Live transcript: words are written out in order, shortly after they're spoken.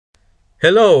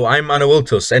Hello, I'm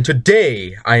Anawiltos, and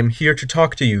today I'm here to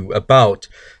talk to you about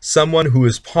someone who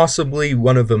is possibly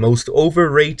one of the most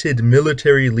overrated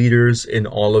military leaders in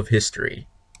all of history.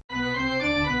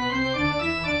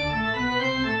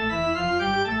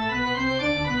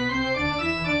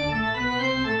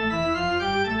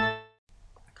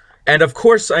 And of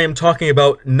course, I am talking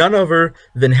about none other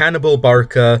than Hannibal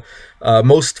Barca,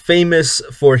 most famous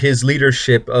for his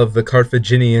leadership of the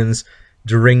Carthaginians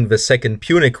during the Second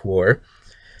Punic War.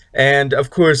 And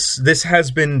of course, this has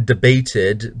been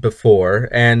debated before,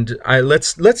 and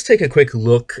let's take a quick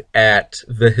look at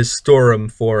the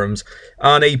Historum forums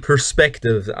on a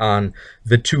perspective on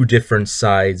the two different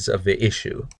sides of the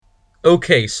issue.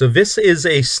 Okay, so this is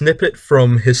a snippet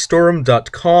from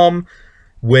Historum.com,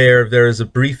 where there is a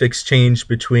brief exchange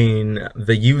between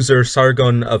the user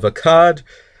Sargon of Akkad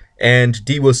and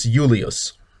Divus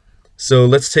Iulius. So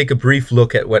let's take a brief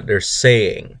look at what they're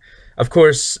saying. Of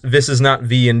course, this is not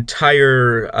the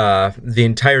entire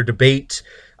debate.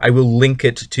 I will link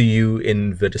it to you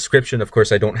in the description. Of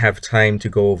course, I don't have time to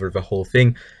go over the whole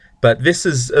thing, but this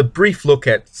is a brief look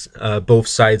at both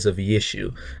sides of the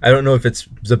issue. I don't know if it's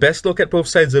the best look at both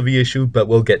sides of the issue, but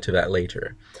we'll get to that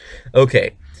later.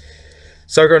 Okay.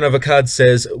 Sargon of Akkad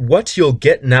says, "What you'll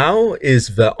get now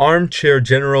is the armchair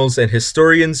generals and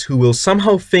historians who will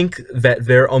somehow think that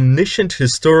their omniscient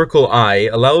historical eye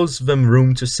allows them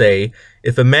room to say,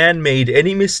 if a man made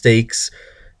any mistakes,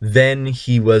 then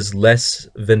he was less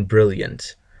than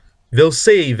brilliant. They'll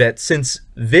say that since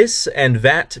this and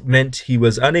that meant he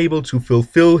was unable to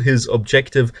fulfill his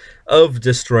objective of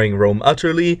destroying Rome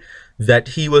utterly, that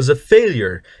he was a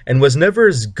failure and was never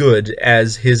as good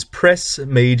as his press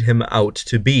made him out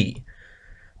to be.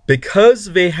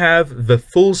 Because they have the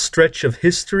full stretch of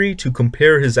history to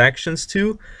compare his actions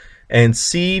to, and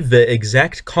see the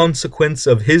exact consequence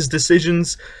of his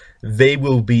decisions, they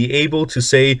will be able to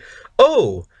say,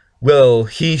 oh, well,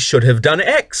 he should have done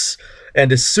X,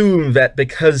 and assume that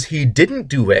because he didn't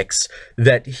do X,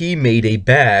 that he made a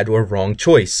bad or wrong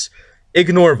choice.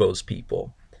 Ignore those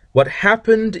people. What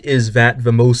happened is that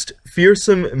the most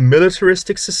fearsome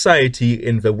militaristic society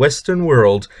in the Western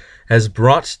world has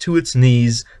brought to its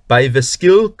knees by the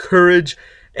skill, courage,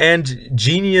 and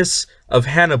genius of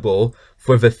Hannibal.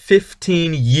 For the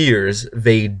 15 years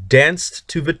they danced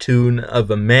to the tune of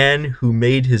a man who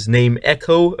made his name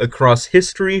echo across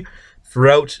history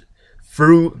through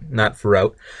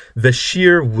the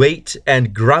sheer weight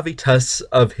and gravitas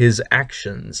of his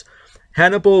actions.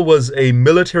 Hannibal was a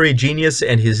military genius,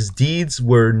 and his deeds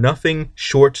were nothing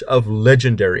short of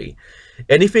legendary.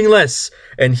 Anything less,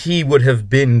 and he would have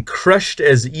been crushed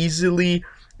as easily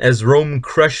as Rome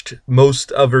crushed most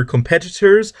other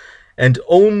competitors, and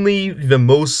only the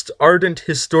most ardent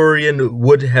historian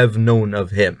would have known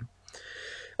of him."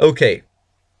 Okay,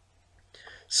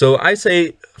 so I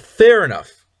say, fair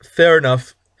enough, fair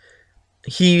enough.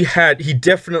 He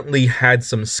definitely had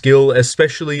some skill,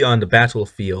 especially on the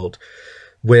battlefield,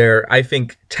 where I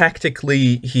think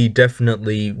tactically he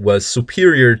definitely was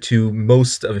superior to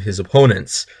most of his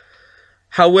opponents.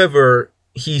 However,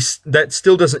 that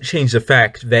still doesn't change the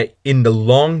fact that in the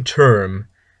long term,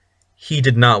 he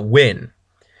did not win.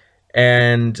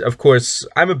 And of course,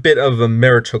 I'm a bit of a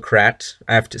meritocrat,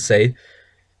 I have to say,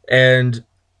 and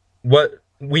what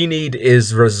we need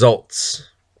is results.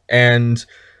 And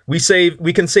we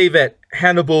can say that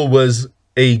Hannibal was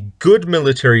a good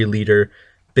military leader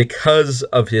because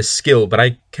of his skill, but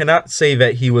I cannot say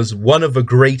that he was one of the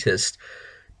greatest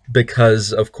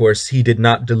because, of course, he did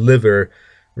not deliver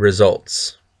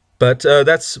results. But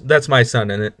that's my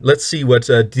son, and let's see what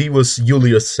Divus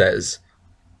Iulius says.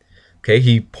 Okay,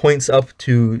 he points up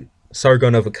to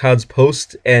Sargon of Akkad's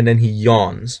post, and then he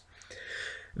yawns.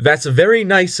 "That's very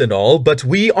nice and all, but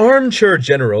we armchair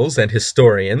generals and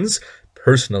historians—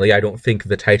 personally, I don't think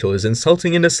the title is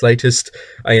insulting in the slightest.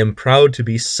 I am proud to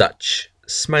be such—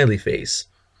 smiley face—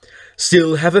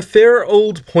 still have a fair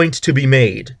old point to be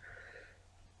made.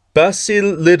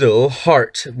 Basil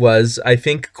Hart was, I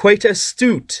think, quite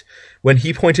astute when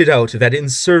he pointed out that in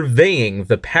surveying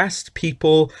the past,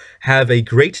 people have a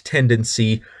great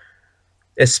tendency,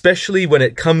 especially when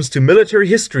it comes to military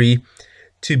history,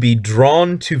 to be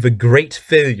drawn to the great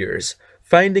failures,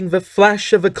 finding the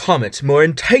flash of a comet more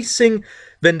enticing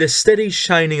than the steady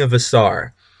shining of a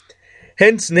star.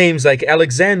 Hence names like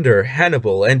Alexander,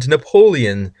 Hannibal, and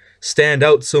Napoleon stand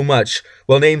out so much,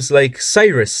 while names like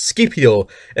Cyrus, Scipio,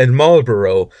 and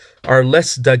Marlborough are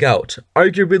less dug out.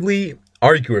 Arguably,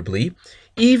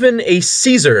 even a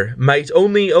Caesar might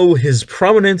only owe his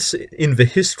prominence in the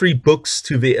history books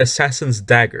to the assassin's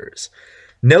daggers.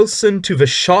 Nelson to the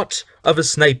shot of a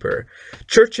sniper,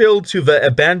 Churchill to the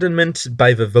abandonment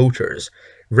by the voters.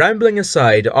 Rambling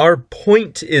aside, our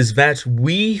point is that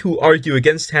we who argue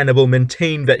against Hannibal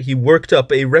maintain that he worked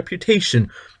up a reputation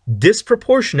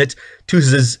disproportionate to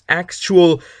his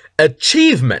actual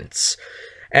achievements,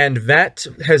 and that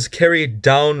has carried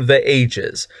down the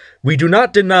ages. We do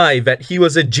not deny that he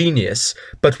was a genius,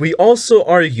 but we also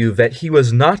argue that he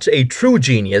was not a true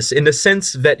genius in the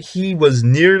sense that he was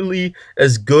nearly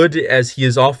as good as he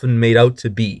is often made out to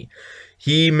be.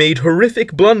 He made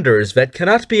horrific blunders that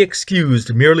cannot be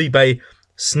excused merely by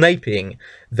sniping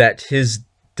that his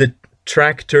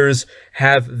detractors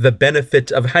have the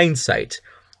benefit of hindsight.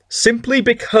 Simply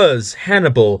because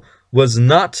Hannibal was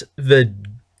not the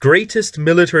greatest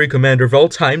military commander of all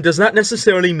time does not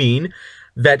necessarily mean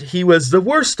that he was the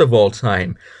worst of all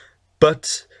time.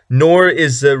 But nor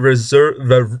is the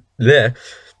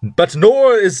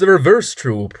reverse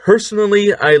true.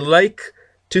 Personally, I like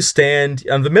to stand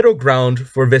on the middle ground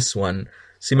for this one.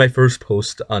 See my first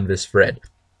post on this thread.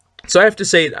 So I have to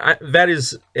say that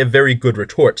is a very good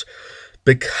retort,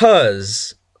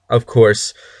 because, of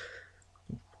course,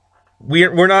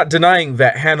 we're not denying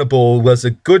that Hannibal was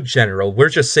a good general. We're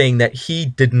just saying that he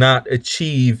did not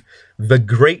achieve the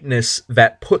greatness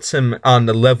that puts him on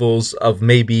the levels of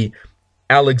maybe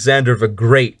Alexander the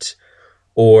Great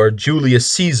or Julius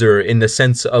Caesar in the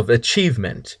sense of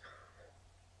achievement.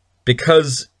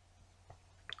 Because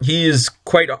he is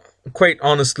quite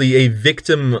honestly a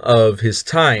victim of his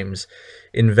times,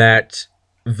 in that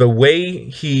the way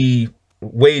he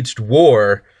waged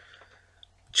war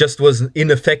just was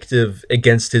ineffective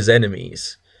against his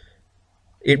enemies.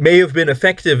 It may have been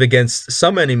effective against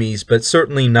some enemies, but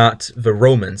certainly not the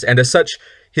Romans, and as such,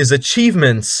 his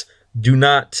achievements do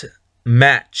not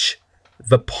match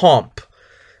the pomp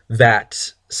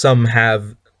that some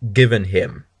have given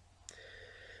him.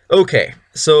 Okay,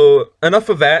 so enough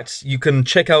of that. You can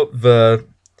check out the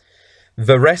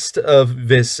rest of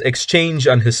this exchange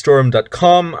on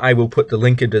Historum.com. I will put the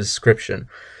link in the description.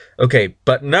 Okay,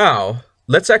 but now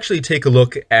let's actually take a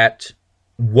look at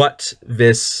what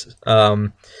this,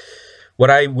 what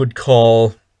I would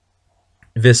call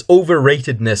this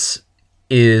overratedness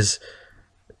is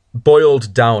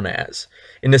boiled down as.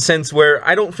 In the sense where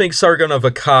I don't think Sargon of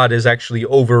Akkad is actually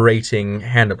overrating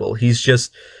Hannibal. He's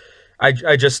just,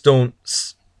 I just don't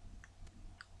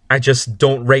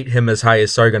rate him as high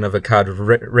as Sargon of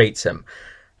Akkad rates him.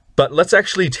 But let's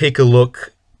actually take a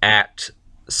look at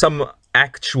some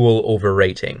actual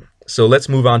overrating. So let's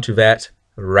move on to that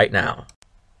right now.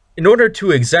 In order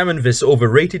to examine this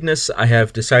overratedness, I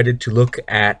have decided to look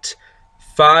at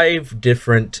 5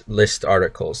 different list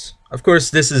articles. Of course,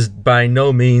 this is by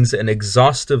no means an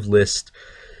exhaustive list,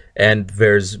 and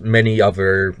there's many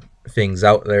other things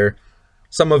out there,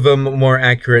 some of them more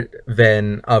accurate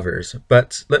than others.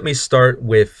 But let me start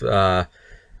with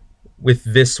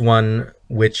this one,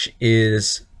 which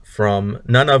is from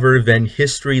none other than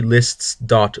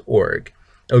historylists.org.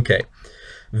 Okay,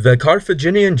 the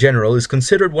Carthaginian general is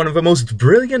considered one of the most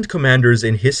brilliant commanders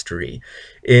in history.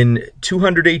 In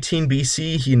 218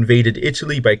 BC, he invaded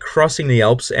Italy by crossing the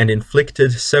Alps and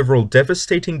inflicted several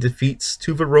devastating defeats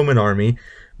to the Roman army,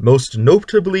 most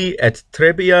notably at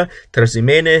Trebia,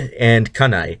 Trasimene, and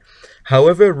Cannae.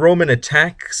 However, Roman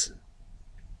attacks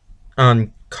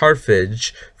on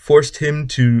Carthage forced him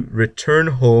to return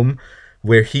home,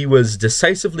 where he was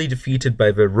decisively defeated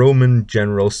by the Roman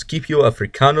general Scipio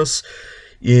Africanus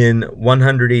in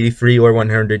 183 or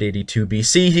 182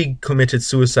 BC. He committed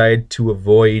suicide to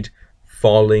avoid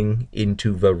falling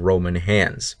into the Roman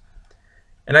hands.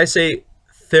 And I say,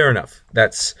 fair enough.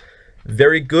 That's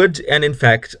very good and, in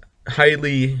fact,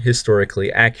 highly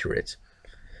historically accurate.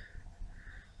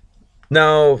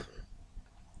 Now,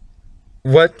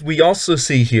 what we also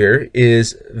see here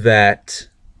is that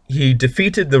he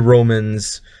defeated the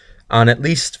Romans on at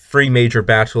least 3 major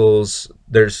battles.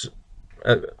 There's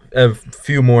a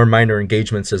few more minor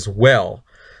engagements as well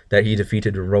that he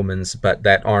defeated the Romans, but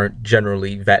that aren't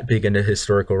generally that big in the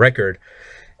historical record.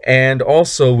 And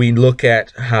also we look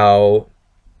at how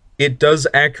it does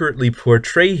accurately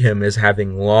portray him as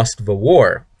having lost the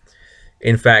war.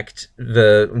 In fact,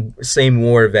 the same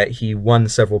war that he won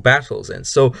several battles in.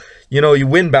 So, you know, you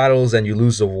win battles and you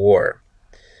lose a war.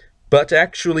 But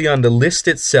actually on the list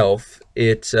itself,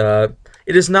 it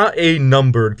is not a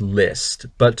numbered list,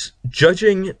 but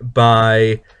judging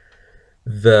by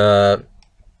the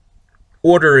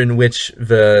order in which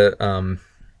the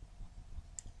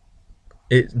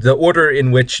order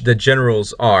in which the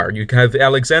generals are, you have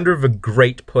Alexander the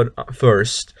Great put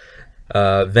first,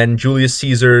 then Julius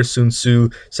Caesar, Sun Tzu,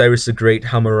 Cyrus the Great,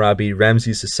 Hammurabi,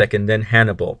 Ramses II, then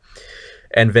Hannibal,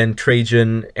 and then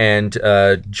Trajan and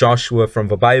Joshua from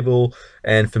the Bible,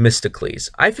 and Themistocles.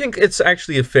 I think it's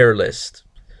actually a fair list.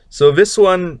 So this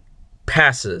one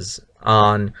passes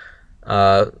on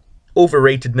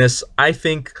overratedness. I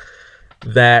think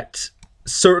that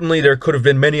certainly there could have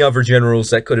been many other generals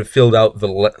that could have filled out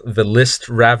the list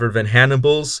rather than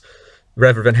Hannibal,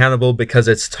 because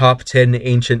it's top 10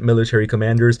 ancient military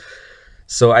commanders.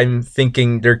 So I'm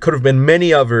thinking there could have been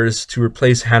many others to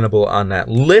replace Hannibal on that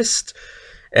list,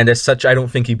 and as such, I don't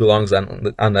think he belongs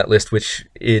on that list, which,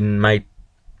 in my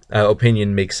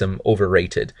opinion, makes him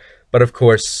overrated. But of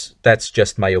course, that's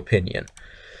just my opinion.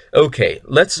 Okay,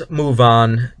 let's move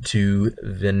on to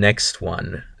the next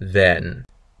one then.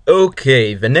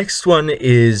 Okay, the next one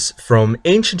is from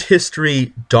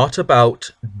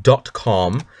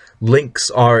ancienthistory.about.com.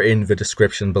 Links are in the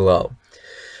description below.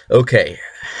 Okay,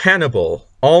 Hannibal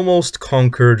almost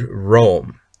conquered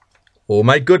Rome. Oh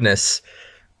my goodness,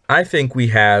 I think we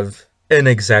have an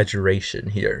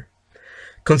exaggeration here.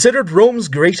 Considered Rome's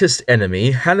greatest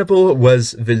enemy, Hannibal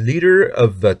was the leader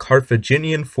of the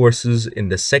Carthaginian forces in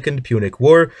the Second Punic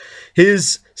War.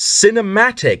 His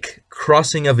cinematic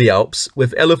crossing of the Alps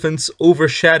with elephants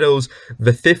overshadows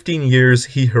the 15 years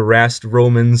he harassed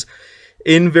Romans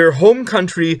in their home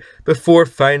country before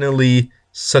finally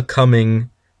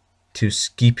succumbing to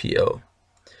Scipio.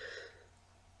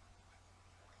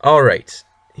 Alright,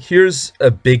 here's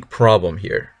a big problem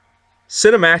here.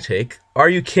 Cinematic? Are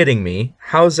you kidding me?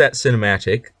 How's that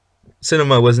cinematic?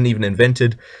 Cinema wasn't even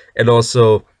invented, and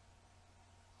also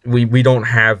we don't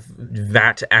have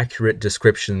that accurate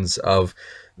descriptions of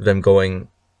them going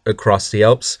across the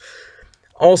Alps.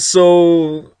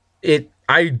 Also,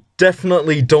 I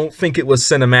definitely don't think it was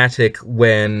cinematic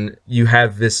when you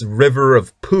have this river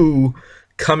of poo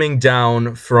coming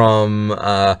down from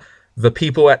the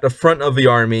people at the front of the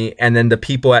army, and then the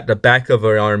people at the back of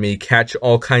the army catch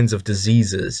all kinds of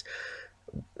diseases.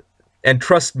 And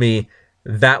trust me,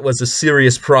 that was a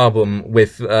serious problem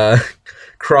with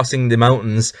crossing the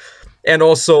mountains. And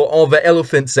also all the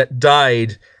elephants that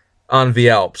died on the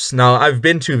Alps. Now, I've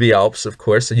been to the Alps, of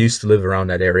course. I used to live around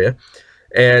that area.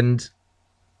 And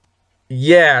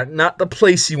yeah, not the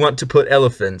place you want to put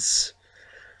elephants.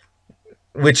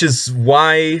 Which is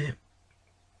why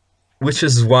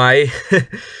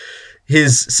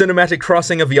his cinematic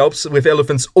crossing of the Alps with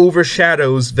elephants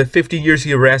overshadows the 50 years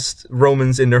he harassed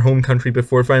Romans in their home country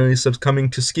before finally succumbing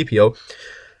to Scipio.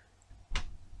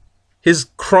 His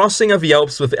crossing of the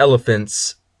Alps with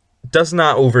elephants does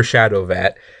not overshadow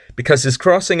that, because his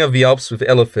crossing of the Alps with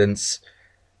elephants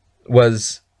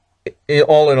was,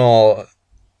 all in all,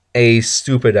 a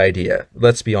stupid idea.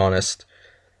 Let's be honest.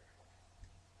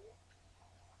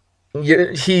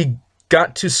 He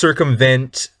got to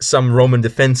circumvent some Roman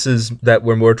defenses that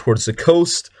were more towards the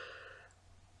coast,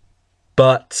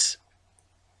 but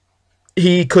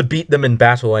he could beat them in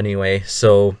battle anyway.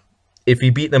 So if he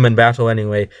beat them in battle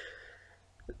anyway,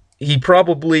 he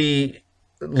probably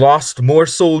lost more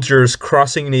soldiers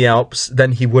crossing the Alps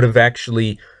than he would have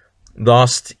actually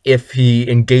lost if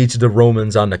he engaged the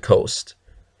Romans on the coast.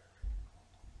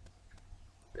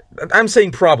 I'm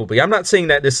saying probably. I'm not saying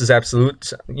that this is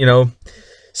absolute, you know.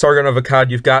 Sargon of Akkad,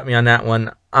 you've got me on that one.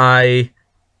 I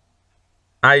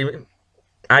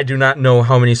do not know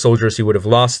how many soldiers he would have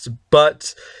lost,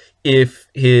 but if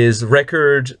his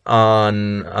record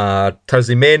on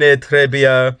Tarzimene,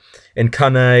 Trebia, and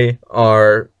Cannae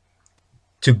are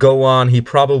to go on, he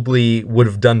probably would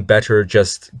have done better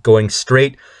just going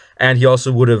straight, and he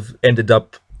also would have ended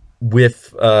up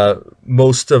with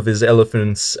most of his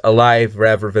elephants alive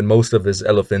rather than most of his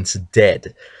elephants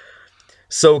dead.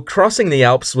 So crossing the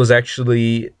Alps was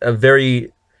actually a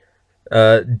very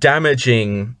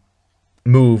damaging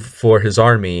move for his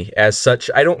army. As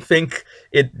such, I don't think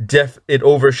it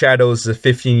overshadows the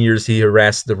 15 years he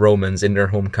harassed the Romans in their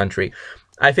home country.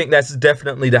 I think that's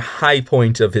definitely the high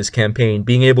point of his campaign,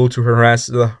 being able to harass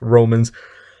the Romans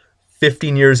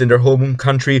 15 years in their home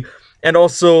country, and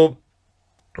also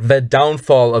the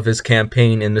downfall of his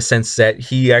campaign in the sense that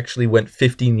he actually went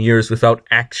 15 years without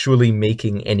actually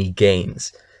making any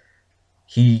gains.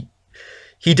 He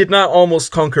did not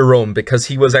almost conquer Rome because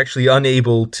he was actually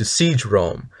unable to siege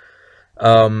Rome.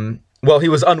 Well, he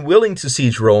was unwilling to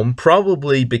siege Rome,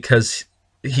 probably because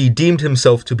he deemed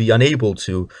himself to be unable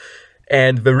to.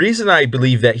 And the reason I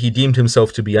believe that he deemed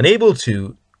himself to be unable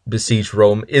to besiege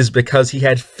Rome is because he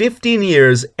had 15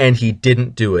 years and he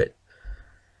didn't do it.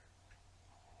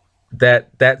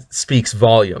 That speaks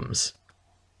volumes.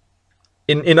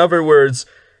 In other words,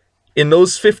 In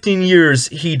those 15 years,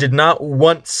 he did not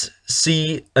once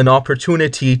see an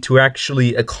opportunity to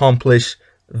actually accomplish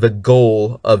the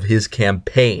goal of his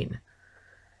campaign.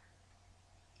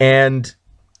 And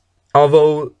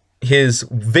although his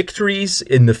victories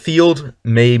in the field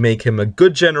may make him a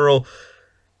good general,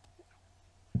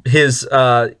 his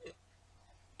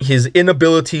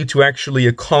inability to actually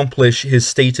accomplish his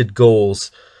stated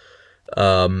goals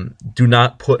do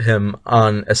not put him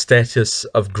on a status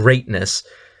of greatness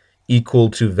equal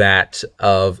to that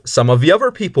of some of the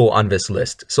other people on this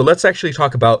list. So let's actually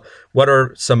talk about what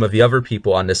are some of the other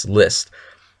people on this list.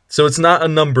 So it's not a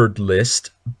numbered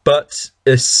list, but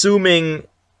assuming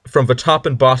from the top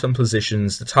and bottom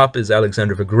positions, the top is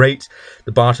Alexander the Great,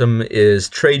 the bottom is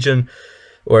Trajan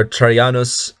or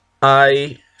Trajanus,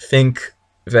 I think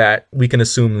that we can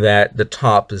assume that the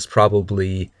top is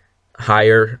probably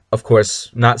higher. Of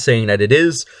course, not saying that it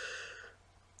is.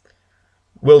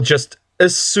 We'll just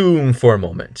assume for a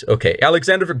moment. Okay,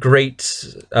 Alexander the Great,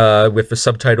 with the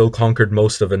subtitle, conquered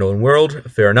most of the known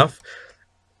world. Fair enough.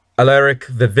 Alaric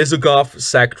the Visigoth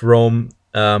sacked Rome,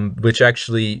 which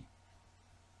actually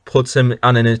puts him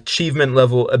on an achievement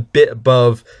level a bit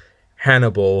above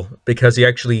Hannibal, because he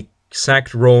actually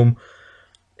sacked Rome,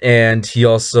 and he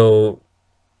also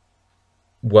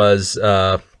was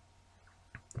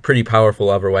pretty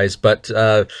powerful otherwise, but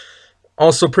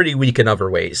also pretty weak in other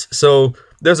ways. So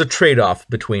there's a trade-off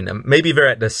between them. Maybe they're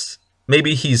at this.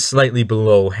 Maybe he's slightly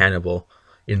below Hannibal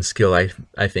in skill.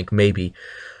 I think maybe.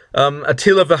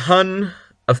 Attila the Hun,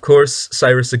 of course,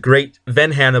 Cyrus the Great,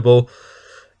 then Hannibal,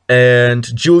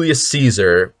 and Julius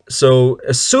Caesar. So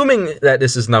assuming that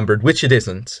this is numbered, which it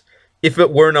isn't, if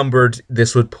it were numbered,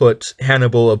 this would put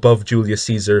Hannibal above Julius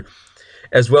Caesar,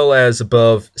 as well as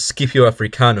above Scipio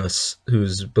Africanus,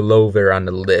 who's below there on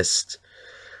the list,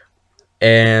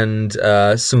 and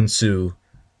Sun Tzu,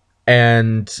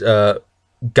 and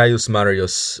Gaius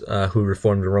Marius, who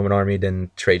reformed the Roman army, then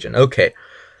Trajan. Okay,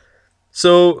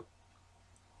 so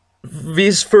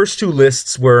these first two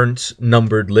lists weren't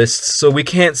numbered lists, so we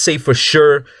can't say for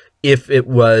sure if it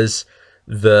was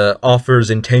the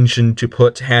author's intention to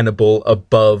put Hannibal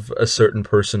above a certain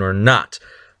person or not.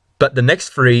 But the next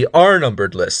three are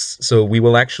numbered lists, so we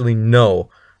will actually know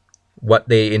what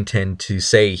they intend to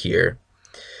say here.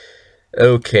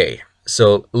 Okay,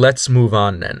 so let's move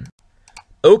on then.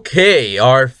 Okay,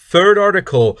 our third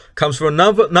article comes from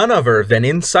none other than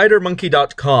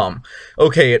InsiderMonkey.com.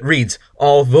 Okay, it reads,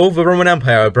 although the Roman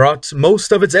Empire brought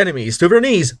most of its enemies to their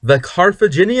knees, the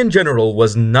Carthaginian general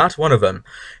was not one of them.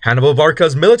 Hannibal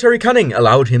Barca's military cunning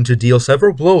allowed him to deal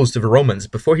several blows to the Romans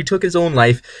before he took his own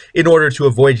life in order to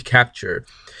avoid capture.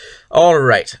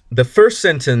 Alright, the first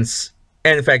sentence,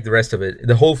 and in fact the rest of it,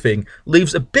 the whole thing,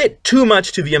 leaves a bit too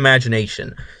much to the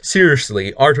imagination.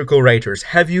 Seriously, article writers,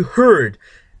 have you heard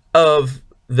of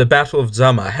the Battle of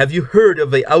Zama? Have you heard of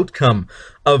the outcome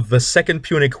of the Second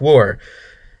Punic War?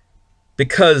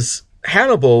 Because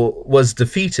Hannibal was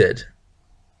defeated.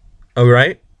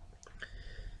 Alright?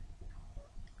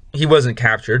 He wasn't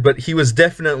captured, but he was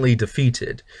definitely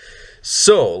defeated.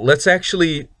 So, let's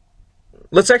actually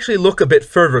look a bit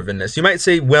further than this. You might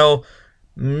say, well,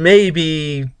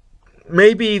 maybe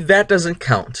that doesn't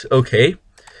count. Okay,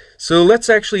 so let's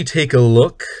actually take a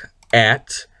look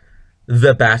at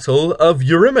the Battle of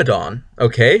Eurymedon,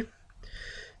 okay?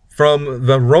 From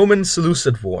the Roman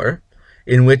Seleucid War,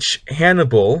 in which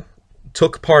Hannibal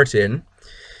took part in.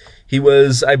 He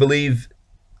was, I believe,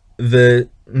 the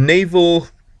naval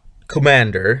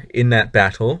commander in that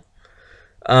battle,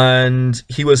 and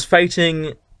he was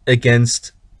fighting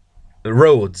against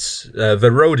Rhodes,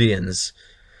 the Rhodians,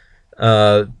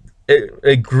 a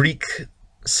Greek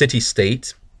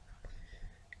city-state,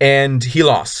 and he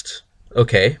lost.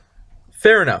 Okay,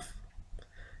 fair enough.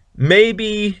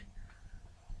 Maybe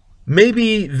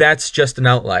that's just an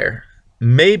outlier.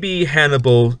 Maybe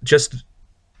Hannibal just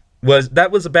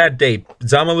that was a bad day.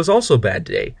 Zama was also a bad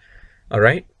day.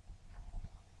 Alright?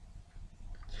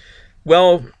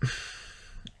 Well,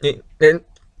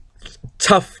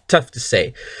 tough to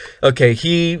say. Okay,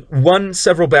 he won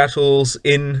several battles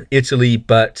in Italy,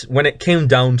 but when it came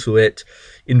down to it,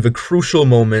 in the crucial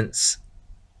moments,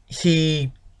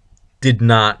 he did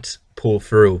not pull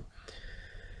through.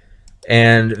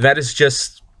 And that's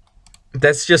just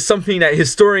something that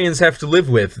historians have to live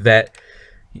with, that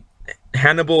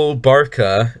Hannibal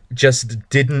Barca just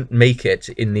didn't make it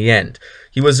in the end.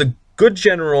 He was a good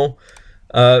general,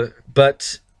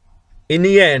 but in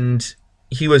the end,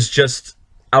 he was just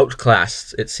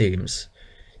outclassed, it seems.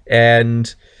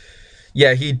 And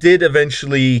yeah, he did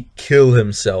eventually kill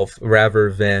himself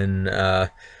rather than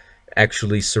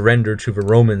actually surrender to the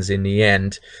Romans in the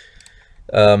end.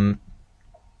 Um,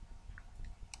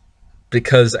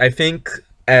 because I think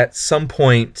at some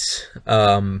point,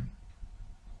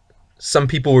 some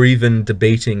people were even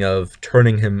debating of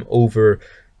turning him over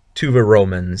to the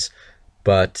Romans,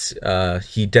 but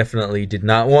he definitely did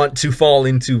not want to fall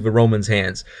into the Romans'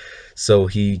 hands, so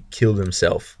he killed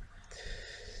himself.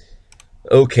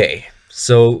 Okay,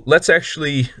 so let's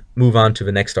actually move on to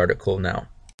the next article now.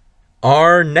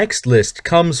 Our next list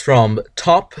comes from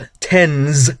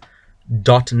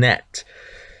top10s.net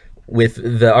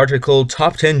with the article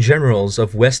Top 10 Generals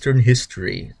of Western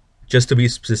History. Just to be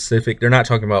specific, they're not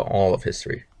talking about all of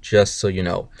history, just so you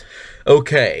know.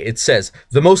 Okay, it says,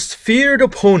 the most feared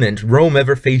opponent Rome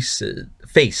ever faced,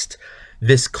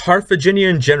 this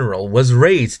Carthaginian general was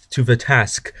raised to the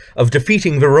task of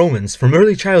defeating the Romans from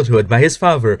early childhood by his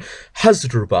father,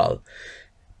 Hasdrubal.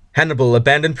 Hannibal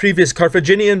abandoned previous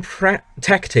Carthaginian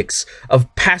tactics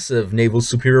of passive naval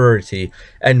superiority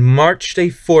and marched a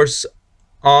force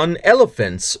on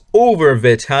elephants over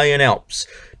the Italian Alps,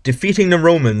 defeating the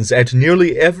Romans at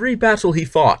nearly every battle he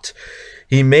fought.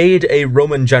 He made a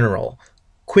Roman general,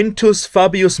 Quintus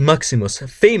Fabius Maximus,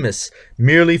 famous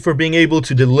merely for being able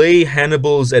to delay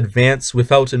Hannibal's advance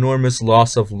without enormous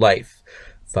loss of life.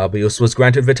 Fabius was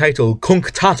granted the title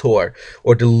Cunctator,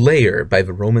 or delayer, by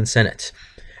the Roman Senate.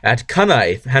 At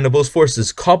Cannae, Hannibal's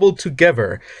forces cobbled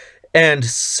together and,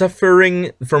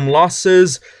 suffering from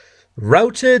losses,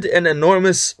 routed an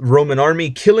enormous Roman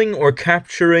army, killing or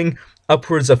capturing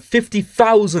upwards of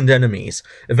 50,000 enemies,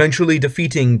 eventually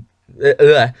defeated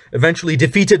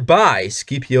by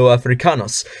Scipio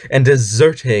Africanus and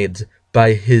deserted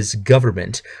by his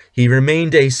government. He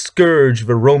remained a scourge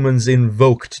the Romans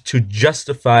invoked to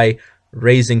justify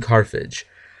razing Carthage.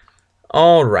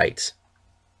 All right,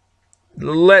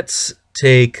 let's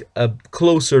take a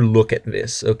closer look at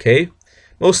this, okay?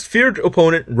 Most feared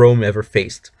opponent Rome ever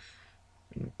faced.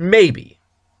 Maybe.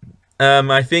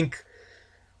 I think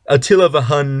Attila the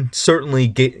Hun certainly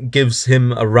gives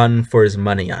him a run for his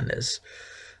money on this.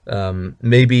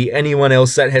 Maybe anyone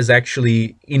else that has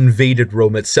actually invaded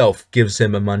Rome itself gives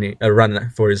him a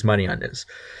run for his money on this.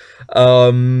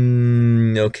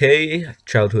 Okay,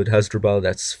 childhood Hasdrubal,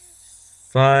 that's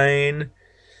fine.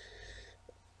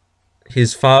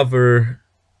 His father,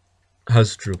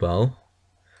 Hasdrubal,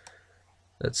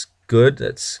 that's good,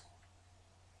 that's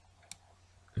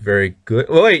very good.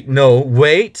 Wait, no,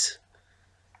 wait.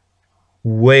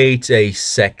 Wait a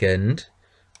second.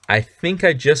 I think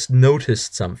I just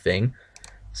noticed something.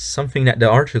 Something that the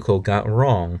article got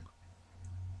wrong.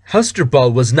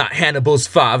 Hasdrubal was not Hannibal's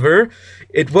father.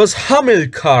 It was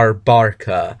Hamilcar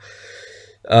Barca.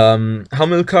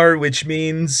 Hamilcar, which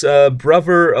means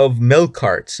brother of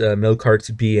Melkart.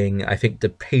 Melkart being, I think, the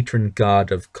patron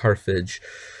god of Carthage.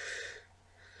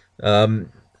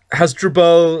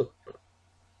 Hasdrubal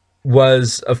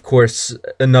was, of course,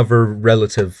 another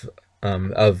relative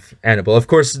of Hannibal. Of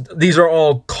course, these are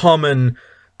all common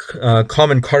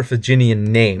Carthaginian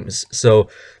names. So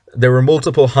there were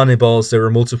multiple Hannibals, there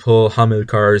were multiple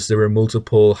Hamilcars, there were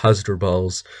multiple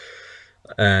Hasdrubals,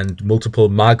 and multiple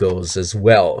Magos as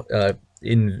well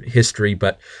in history.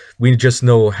 But we just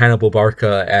know Hannibal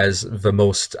Barca as the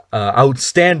most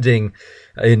outstanding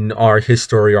in our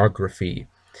historiography.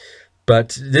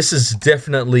 But this is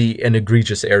definitely an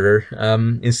egregious error.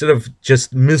 Instead of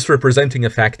just misrepresenting a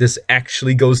fact, this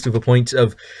actually goes to the point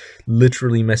of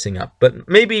literally messing up. But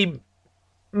maybe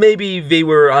they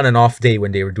were on an off day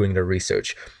when they were doing their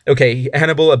research. Okay,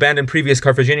 Hannibal abandoned previous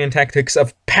Carthaginian tactics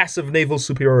of passive naval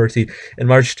superiority and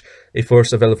marched a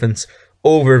force of elephants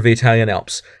over the Italian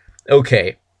Alps.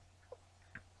 Okay.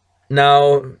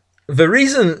 Now, the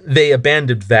reason they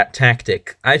abandoned that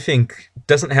tactic, I think,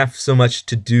 doesn't have so much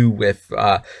to do with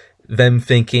them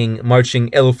thinking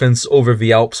marching elephants over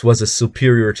the Alps was a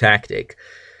superior tactic.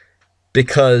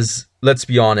 Because, let's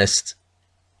be honest,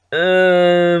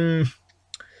 marching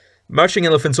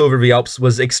elephants over the Alps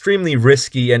was extremely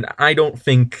risky, and I don't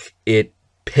think it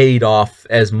paid off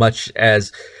as much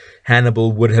as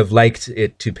Hannibal would have liked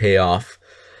it to pay off.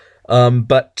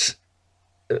 But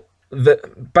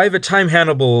by the time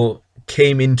Hannibal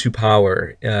came into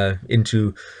power,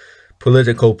 into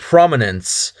political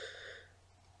prominence,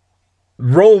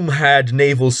 Rome had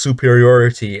naval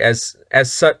superiority. As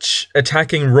such,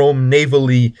 attacking Rome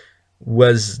navally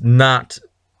was not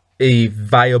a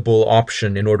viable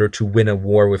option in order to win a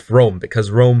war with Rome,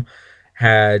 because Rome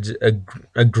had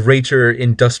a greater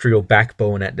industrial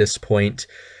backbone at this point,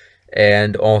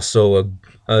 and also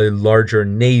a larger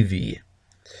navy.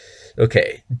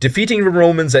 Okay, defeating the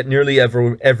Romans at nearly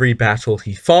every battle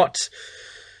he fought.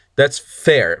 That's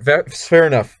fair. That's fair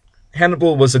enough.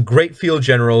 Hannibal was a great field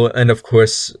general, and of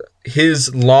course,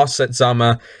 his loss at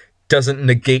Zama doesn't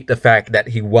negate the fact that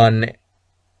he won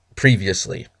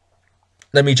previously.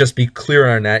 Let me just be clear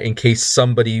on that in case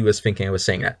somebody was thinking I was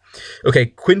saying that. Okay,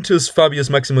 Quintus Fabius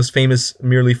Maximus, famous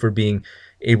merely for being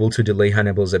able to delay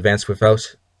Hannibal's advance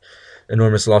without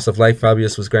enormous loss of life.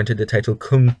 Fabius was granted the title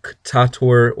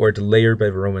Cunctator, or delayer, by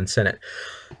the Roman Senate.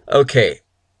 Okay,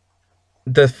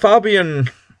 the Fabian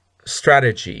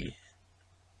strategy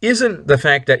isn't the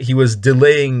fact that he was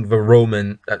delaying the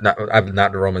Roman,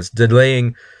 not the Romans,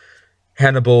 delaying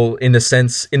Hannibal in the same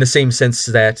sense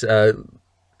that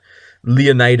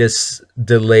Leonidas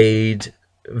delayed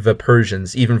the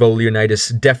Persians, even though Leonidas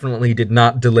definitely did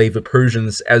not delay the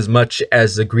Persians as much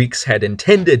as the Greeks had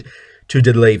intended to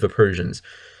delay the Persians.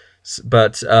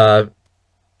 But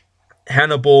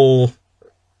Hannibal,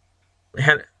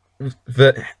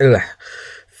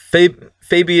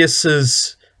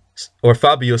 Fabius's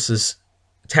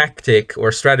tactic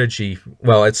or strategy,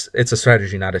 well, it's a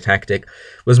strategy, not a tactic,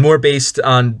 was more based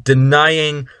on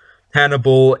denying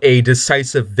Hannibal a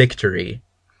decisive victory,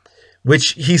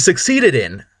 which he succeeded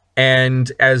in. And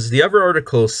as the other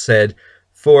article said,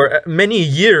 for many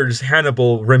years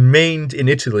Hannibal remained in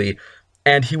Italy,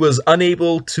 and he was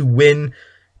unable to win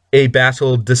a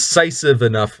battle decisive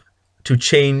enough to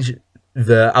change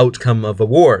the outcome of a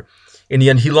war. In the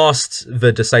end, he lost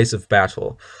the decisive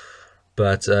battle.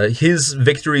 But his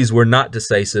victories were not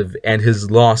decisive, and his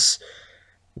loss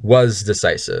was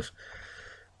decisive.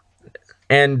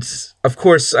 And, of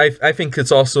course, I think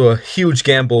it's also a huge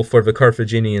gamble for the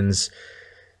Carthaginians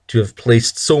to have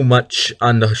placed so much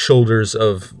on the shoulders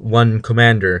of one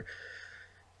commander,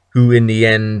 who in the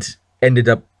end ended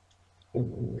up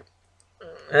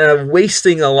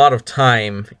wasting a lot of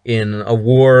time in a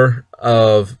war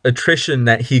of attrition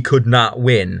that he could not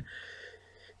win,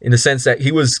 in the sense that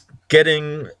he was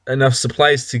getting enough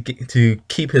supplies to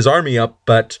keep his army up,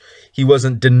 but he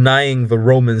wasn't denying the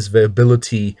Romans the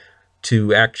ability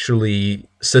to actually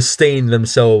sustain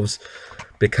themselves,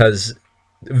 because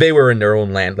they were in their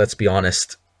own land. Let's be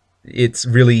honest. It's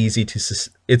really easy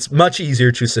it's much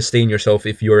easier to sustain yourself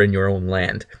if you're in your own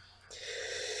land.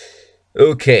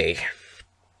 Okay.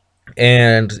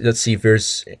 And let's see if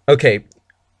there's... Okay.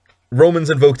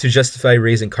 Romans invoke to justify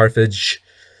raising Carthage.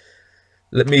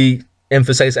 Let me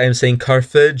emphasize I am saying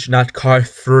Carthage, not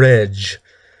Carthage.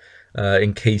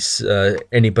 In case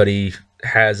anybody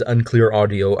has unclear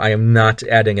audio, I am not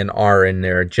adding an R in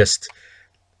there just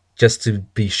to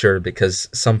be sure, because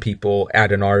some people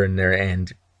add an R in there,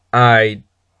 and I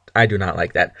do not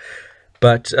like that.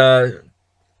 But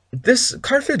this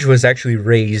Carthage was actually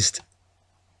raised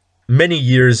many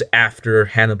years after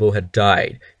Hannibal had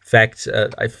died. In fact,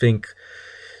 I think,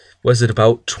 was it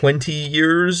about 20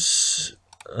 years?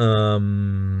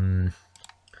 I'm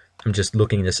just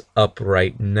looking this up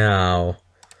right now.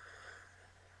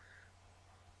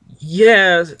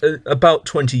 Yeah, about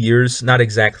 20 years, not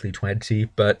exactly 20,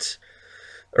 but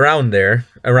around there,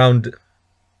 around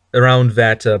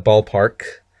that ballpark.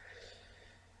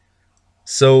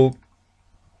 So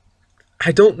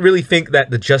I don't really think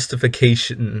that the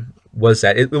justification was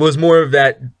that. It was more of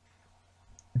that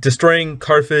destroying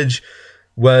Carthage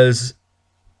was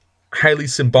highly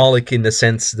symbolic, in the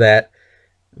sense that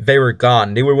they were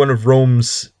gone. They were one of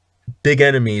Rome's big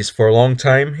enemies for a long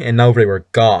time, and now they were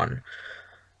gone.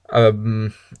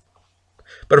 But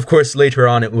of course, later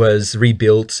on it was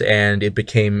rebuilt, and it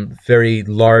became very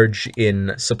large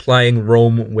in supplying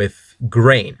Rome with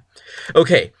grain.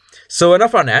 Okay, so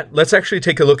enough on that. Let's actually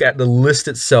take a look at the list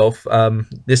itself.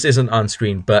 This isn't on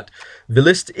screen, but the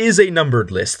list is a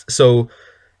numbered list. So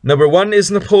number 1 is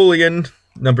Napoleon,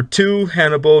 number 2,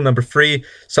 Hannibal, number 3,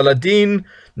 Saladin,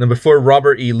 number 4,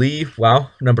 Robert E. Lee, wow,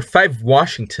 number 5,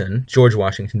 Washington, George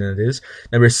Washington that is,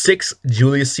 number 6,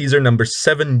 Julius Caesar, number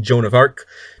 7, Joan of Arc,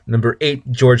 number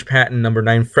 8, George Patton, number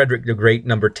 9, Frederick the Great,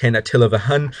 number 10, Attila the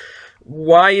Hun.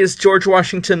 Why is George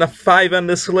Washington a 5 on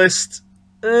this list?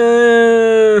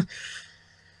 I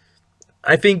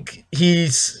think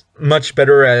he's much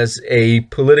better as a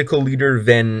political leader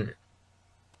than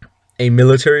a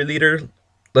military leader.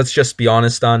 Let's just be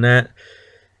honest on that.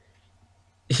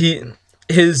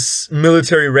 His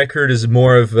military record is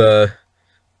more of a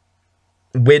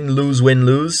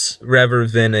win-lose rather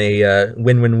than a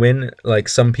win-win-win like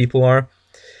some people are.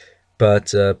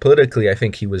 But politically, I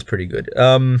think he was pretty good.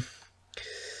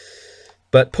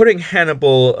 But putting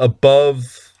Hannibal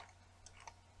above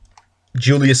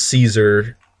Julius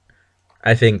Caesar,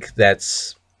 I think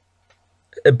that's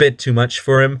a bit too much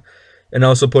for him. And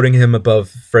also putting him above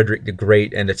Frederick the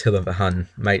Great and Attila the Hun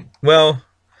might... Well,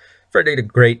 Frederick the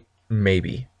Great,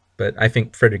 maybe. But I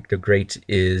think Frederick the Great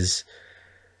is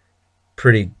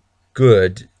pretty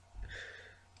good.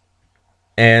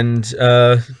 And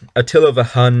Attila the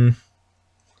Hun,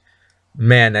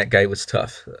 man, that guy was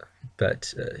tough.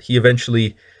 But he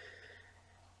eventually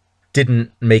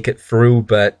didn't make it through,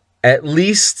 but at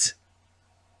least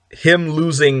him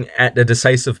losing at the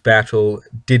decisive battle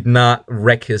did not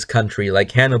wreck his country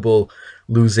like Hannibal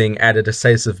losing at a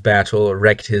decisive battle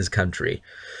wrecked his country.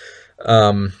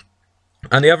 On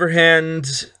the other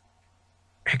hand,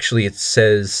 actually it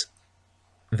says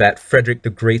that Frederick the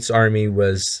Great's army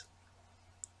was,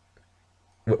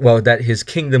 well, that his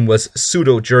kingdom was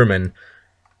pseudo-German,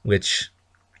 which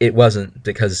it wasn't,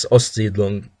 because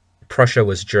Ostsiedlung, Prussia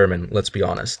was German, let's be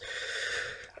honest.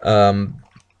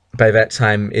 By that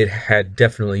time, it had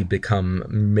definitely become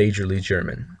majorly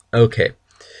German. Okay,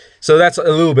 so that's a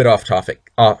little bit off topic.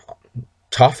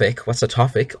 Topic? What's a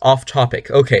topic? Off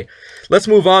topic. Okay, let's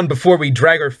move on before we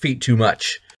drag our feet too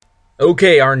much.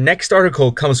 Okay, our next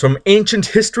article comes from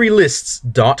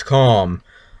ancienthistorylists.com.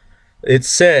 It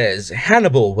says,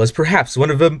 Hannibal was perhaps one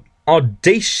of the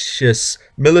audacious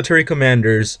military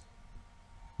commanders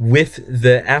with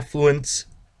the affluent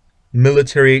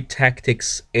military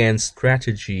tactics and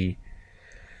strategy.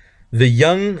 The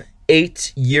young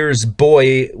 8 years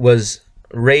boy was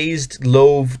raised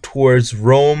low towards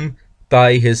Rome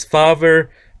by his father,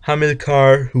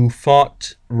 Hamilcar, who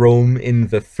fought Rome in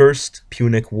the First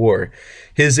Punic War.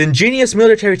 His ingenious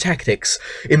military tactics,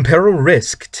 imperil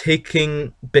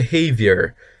risk-taking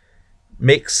behavior,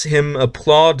 makes him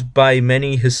applauded by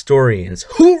many historians.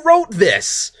 Who wrote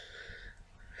this?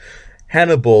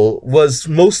 Hannibal was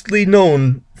mostly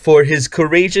known for his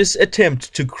courageous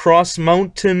attempt to cross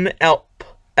mountain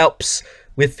Alps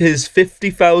with his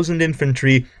 50,000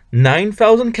 infantry,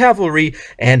 9,000 cavalry,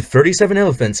 and 37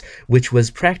 elephants, which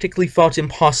was practically thought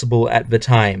impossible at the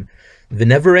time. The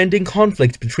never-ending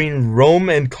conflict between Rome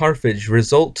and Carthage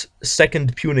result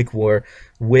Second Punic War,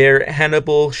 where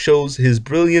Hannibal shows his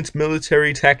brilliant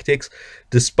military tactics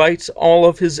despite all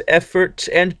of his effort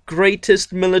and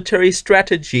greatest military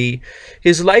strategy.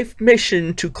 His life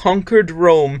mission to conquer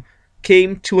Rome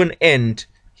came to an end.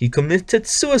 He committed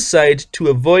suicide to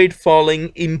avoid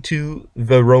falling into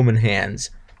the Roman hands.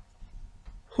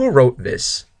 Who wrote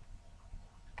this?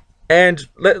 And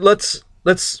let's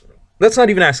not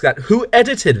even ask that. Who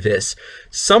edited this?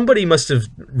 Somebody must have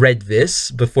read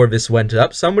this before this went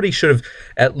up. Somebody should have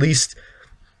at least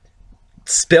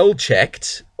spell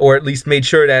checked, or at least made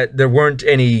sure that there weren't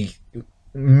any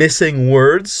missing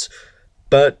words.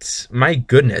 But my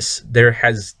goodness, there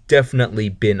has definitely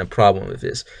been a problem with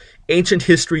this.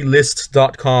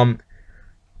 AncientHistoryLists.com,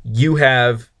 you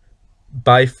have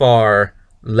by far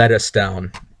let us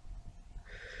down.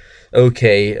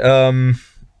 Okay,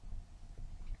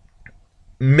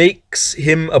 makes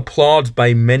him applauded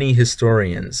by many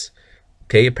historians.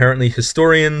 Okay, apparently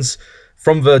historians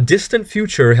from the distant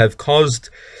future have caused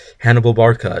Hannibal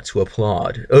Barca to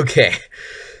applaud. Okay.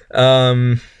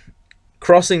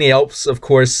 Crossing the Alps, of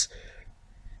course,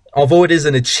 although it is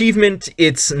an achievement,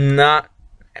 it's not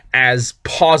as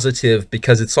positive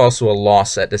because it's also a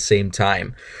loss at the same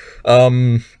time.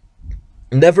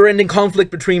 Never-ending conflict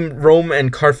between Rome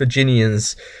and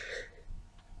Carthaginians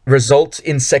result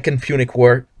in Second Punic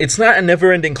War. It's not a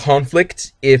never-ending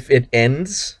conflict if it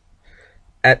ends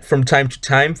from time to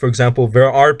time. For example,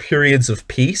 there are periods of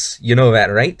peace. You know that,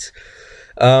 right?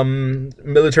 Brilliant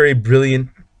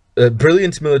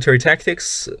military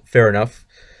tactics, fair enough,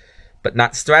 but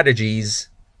not strategies,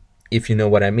 if you know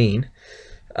what I mean.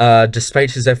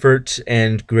 Despite his effort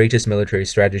and greatest military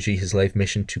strategy, his life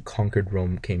mission to conquer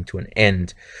Rome came to an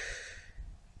end.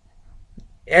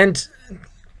 And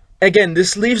again,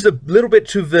 this leaves a little bit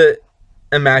to the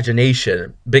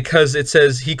imagination, because it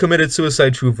says he committed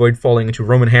suicide to avoid falling into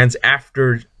Roman hands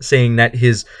after saying that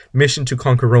his mission to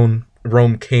conquer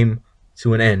Rome came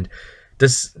to an end.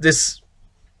 This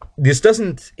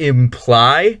doesn't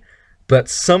imply, but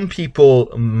some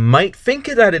people might think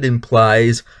that it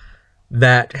implies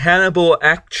that Hannibal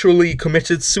actually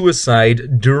committed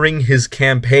suicide during his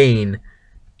campaign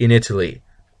in Italy,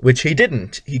 which he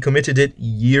didn't. He committed it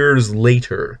years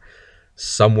later,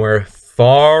 somewhere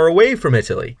far away from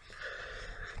Italy.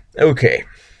 Okay,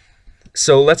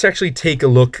 so let's actually take a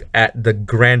look at the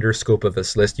grander scope of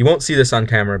this list. You won't see this on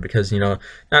camera because, not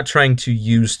trying to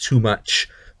use too much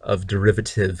of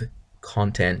derivative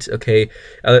content, okay?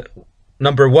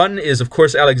 Number 1 is, of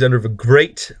course, Alexander the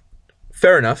Great.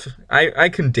 Fair enough. I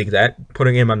can dig that,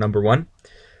 putting him on number 1.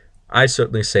 I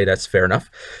certainly say that's fair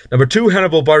enough. Number 2,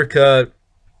 Hannibal Barca.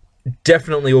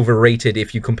 Definitely overrated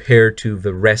if you compare to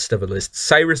the rest of the list.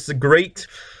 Cyrus the Great,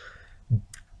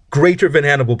 greater than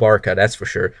Hannibal Barca, that's for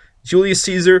sure. Julius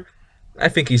Caesar, I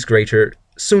think he's greater.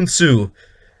 Sun Tzu,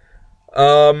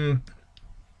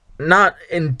 not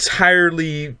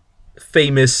entirely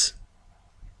famous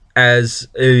as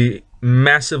a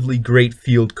massively great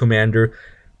field commander,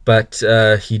 but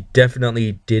he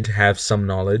definitely did have some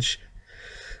knowledge.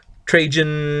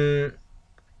 Trajan,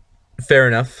 fair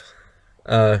enough.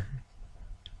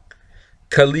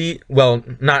 Khalid, well,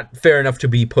 not fair enough to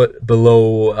be put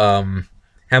below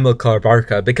Hamilcar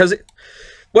Barca, because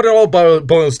what it all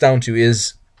boils down to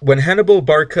is when Hannibal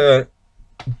Barca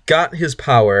got his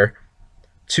power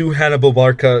to Hannibal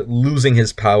Barca losing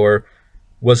his power,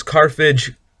 was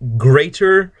Carthage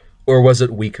greater or was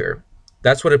it weaker?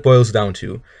 That's what it boils down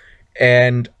to.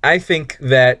 And I think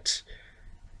that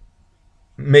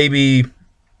maybe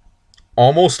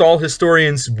almost all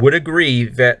historians would agree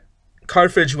that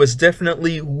Carthage was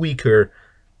definitely weaker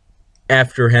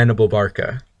after Hannibal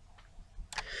Barca.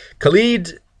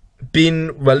 Khalid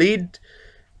bin Walid,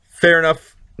 fair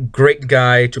enough, great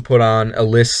guy to put on a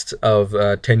list of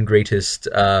 10 greatest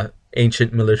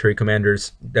ancient military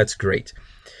commanders. That's great.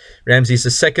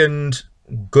 Ramses II,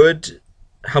 good.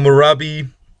 Hammurabi,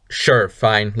 sure,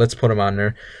 fine, let's put him on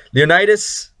there.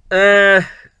 Leonidas,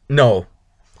 no.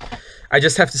 I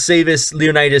just have to say this,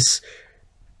 Leonidas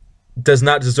does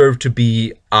not deserve to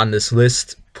be on this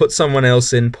list. Put someone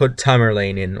else in, put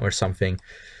Tamerlane in or something.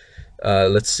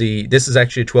 Let's see, this is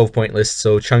actually a 12-point list,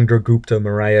 so Chandragupta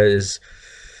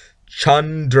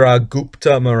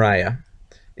Maurya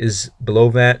is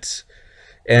below that,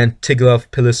 and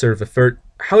Tiglath-Pileser III.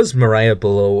 How is Maurya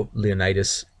below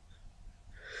Leonidas?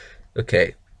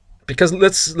 Okay, because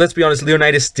let's be honest,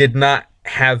 Leonidas did not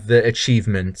have the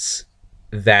achievements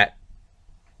that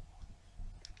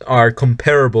are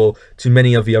comparable to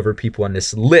many of the other people on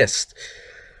this list.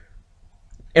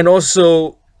 And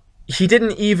also, he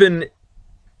didn't even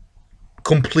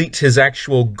complete his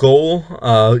actual goal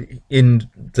in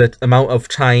the amount of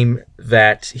time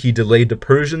that he delayed the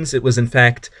Persians. It was, in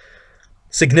fact,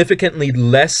 significantly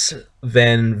less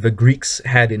than the Greeks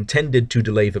had intended to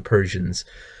delay the Persians.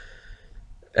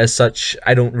 As such,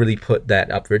 I don't really put that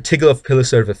up there.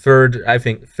 Tiglath-Pileser III, I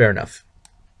think, fair enough.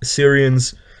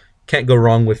 Assyrians, can't go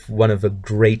wrong with one of the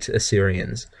great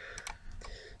Assyrians.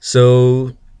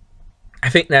 So I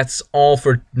think that's all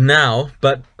for now,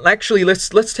 but actually let's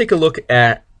take a look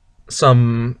at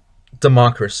some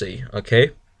democracy,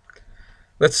 okay?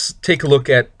 Let's take a look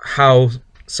at how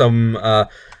some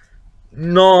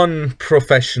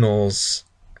non-professionals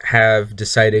have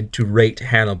decided to rate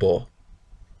Hannibal.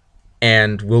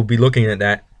 And we'll be looking at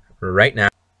that right now.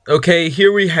 Okay,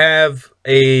 here we have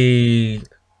an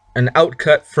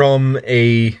outcut from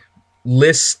a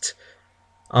list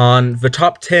on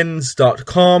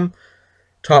thetop10s.com,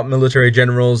 top military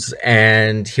generals,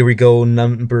 and here we go.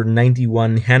 Number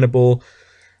 91, Hannibal.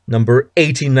 Number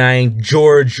 89,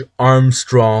 George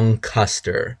Armstrong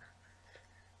Custer.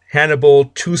 Hannibal,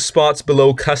 2 spots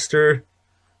below Custer.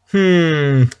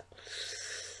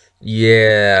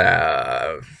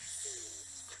 Yeah.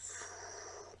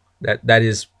 That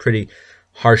is pretty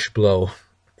harsh blow.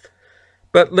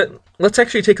 But let's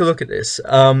actually take a look at this.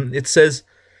 It says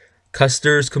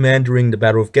Custer's command during the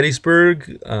Battle of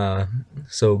Gettysburg.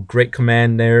 So great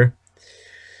command there.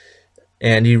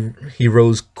 And he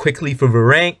rose quickly through the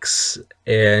ranks.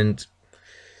 And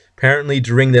apparently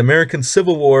during the American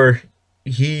Civil War,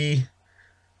 he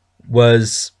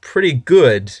was pretty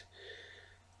good.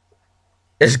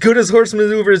 As good as horse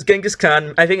maneuver as Genghis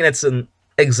Khan. I think that's an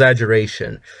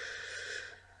exaggeration.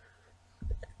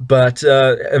 But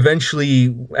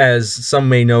eventually, as some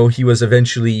may know, he was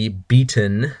eventually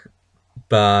beaten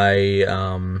by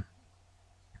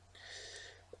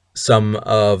some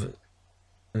of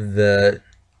the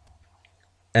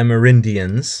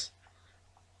Amerindians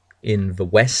in the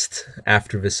West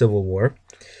after the Civil War.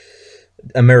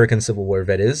 American Civil War,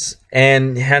 that is.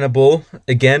 And Hannibal,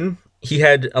 again, he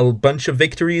had a bunch of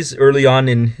victories early on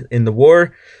in the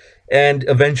war, and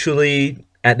eventually,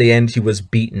 at the end, he was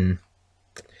beaten.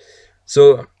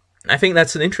 So I think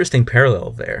that's an interesting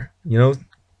parallel there. You know,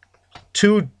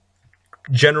 2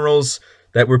 generals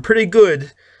that were pretty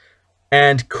good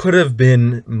and could have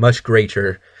been much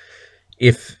greater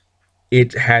if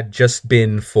it had just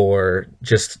been for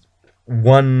just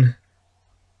one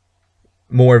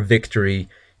more victory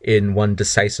in one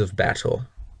decisive battle.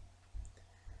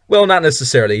 Well, not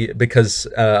necessarily, because,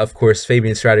 of course,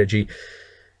 Fabian strategy,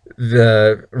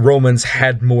 the Romans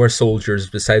had more soldiers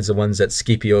besides the ones that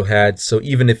Scipio had, so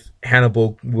even if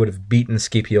Hannibal would have beaten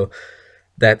Scipio,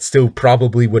 that still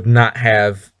probably would not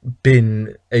have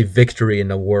been a victory in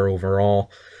the war overall.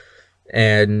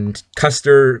 And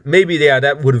Custer, maybe, yeah,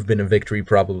 that would have been a victory,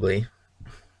 probably.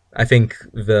 I think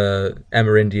the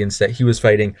Amerindians that he was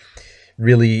fighting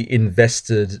really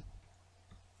invested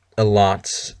a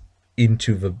lot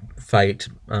into the fight,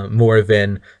 more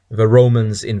than the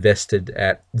Romans invested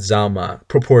at Zama,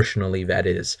 proportionally, that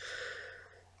is.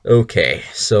 Okay,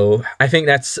 so I think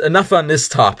that's enough on this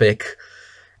topic.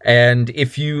 And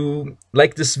if you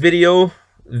like this video,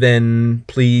 then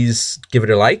please give it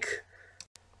a like.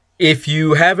 If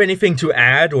you have anything to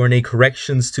add or any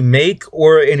corrections to make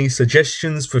or any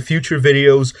suggestions for future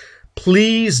videos,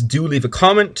 please do leave a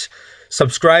comment.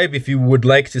 Subscribe if you would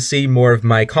like to see more of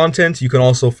my content. You can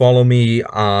also follow me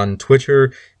on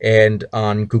Twitter and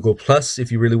on Google Plus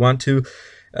if you really want to.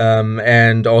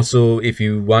 And also, if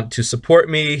you want to support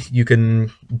me, you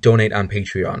can donate on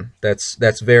Patreon. That's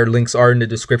there. Links are in the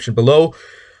description below.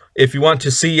 If you want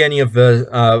to see any of the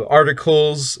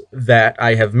articles that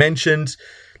I have mentioned,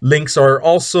 links are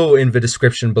also in the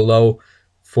description below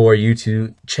for you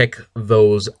to check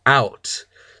those out.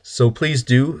 So please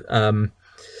do.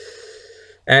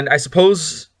 And I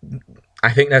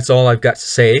think that's all I've got to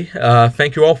say.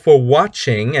 Thank you all for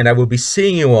watching, and I will be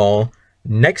seeing you all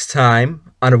next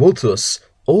time on Adultus.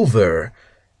 Over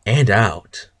and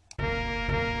out.